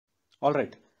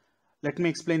Alright, let me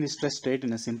explain the stress state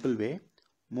in a simple way.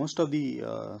 Most of the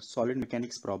solid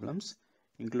mechanics problems,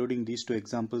 including these two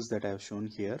examples that I have shown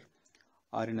here,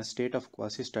 are in a state of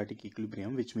quasi-static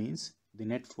equilibrium, which means the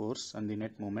net force and the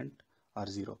net moment are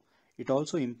zero. It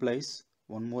also implies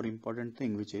one more important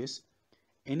thing, which is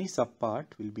any subpart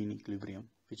will be in equilibrium,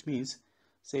 which means,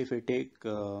 say if I take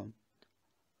two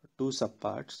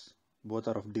subparts, both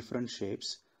are of different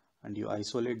shapes, and you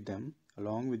isolate them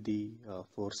along with the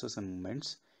forces and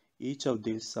moments, each of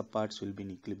these subparts will be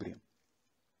in equilibrium.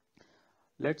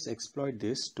 Let's exploit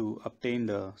this to obtain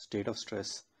the state of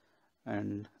stress.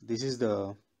 And this is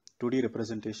the 2D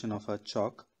representation of a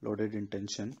chalk loaded in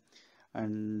tension.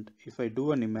 And if I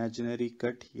do an imaginary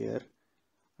cut here,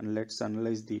 and let's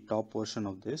analyze the top portion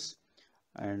of this,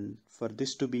 and for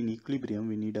this to be in equilibrium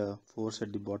we need a force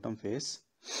at the bottom face,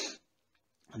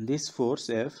 and this force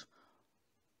F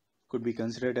could be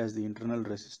considered as the internal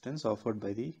resistance offered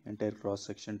by the entire cross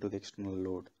section to the external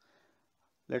load.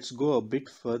 Let's go a bit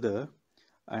further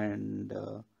and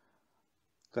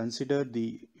consider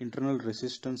the internal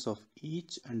resistance of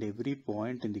each and every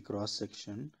point in the cross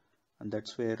section, and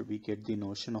that's where we get the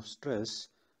notion of stress,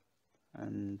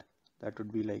 and that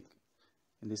would be like,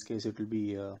 in this case it will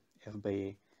be F by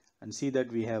A, and see that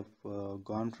we have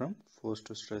gone from force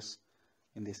to stress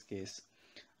in this case.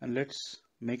 And let's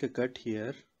make a cut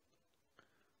here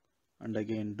and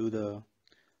again do the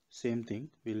same thing.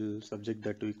 We'll subject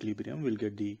that to equilibrium. We'll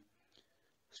get the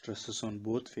stresses on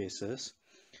both faces,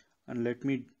 and let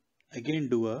me again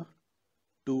do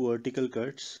two vertical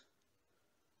cuts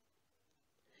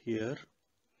here,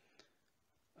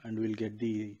 and we'll get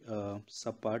the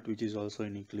subpart which is also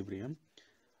in equilibrium.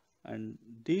 And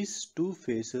these two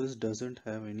faces doesn't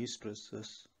have any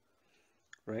stresses,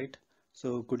 right?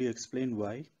 So could you explain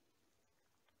why?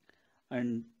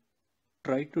 And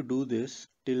try to do this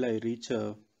till I reach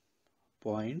a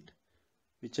point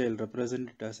which I'll represent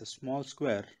it as a small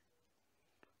square,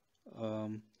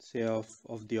 say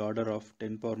of the order of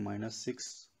 10 power minus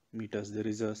 6 meters. There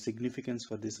is a significance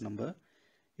for this number.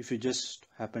 If you just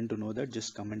happen to know that,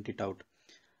 just comment it out.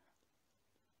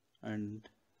 And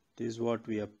this is what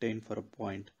we obtained for a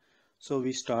point. So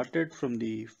we started from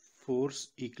the force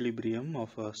equilibrium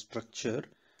of a structure,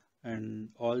 and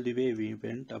all the way we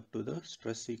went up to the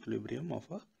stress equilibrium of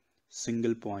a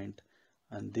single point,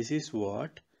 and this is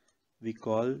what we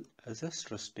call as a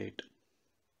stress state.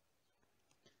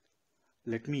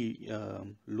 Let me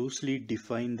loosely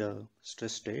define the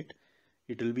stress state.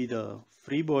 It will be the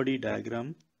free body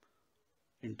diagram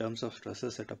in terms of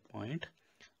stresses at a point,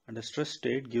 and a stress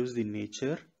state gives the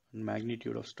nature and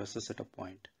magnitude of stresses at a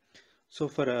point. So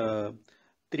for a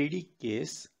 3D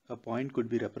case, a point could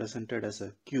be represented as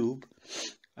a cube,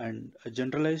 and a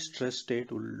generalized stress state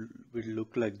will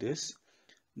look like this.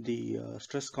 The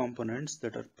stress components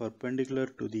that are perpendicular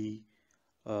to the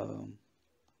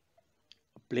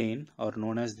plane are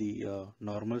known as the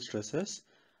normal stresses,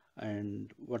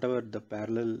 and whatever the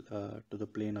parallel to the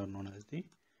plane are known as the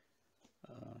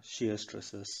shear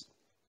stresses.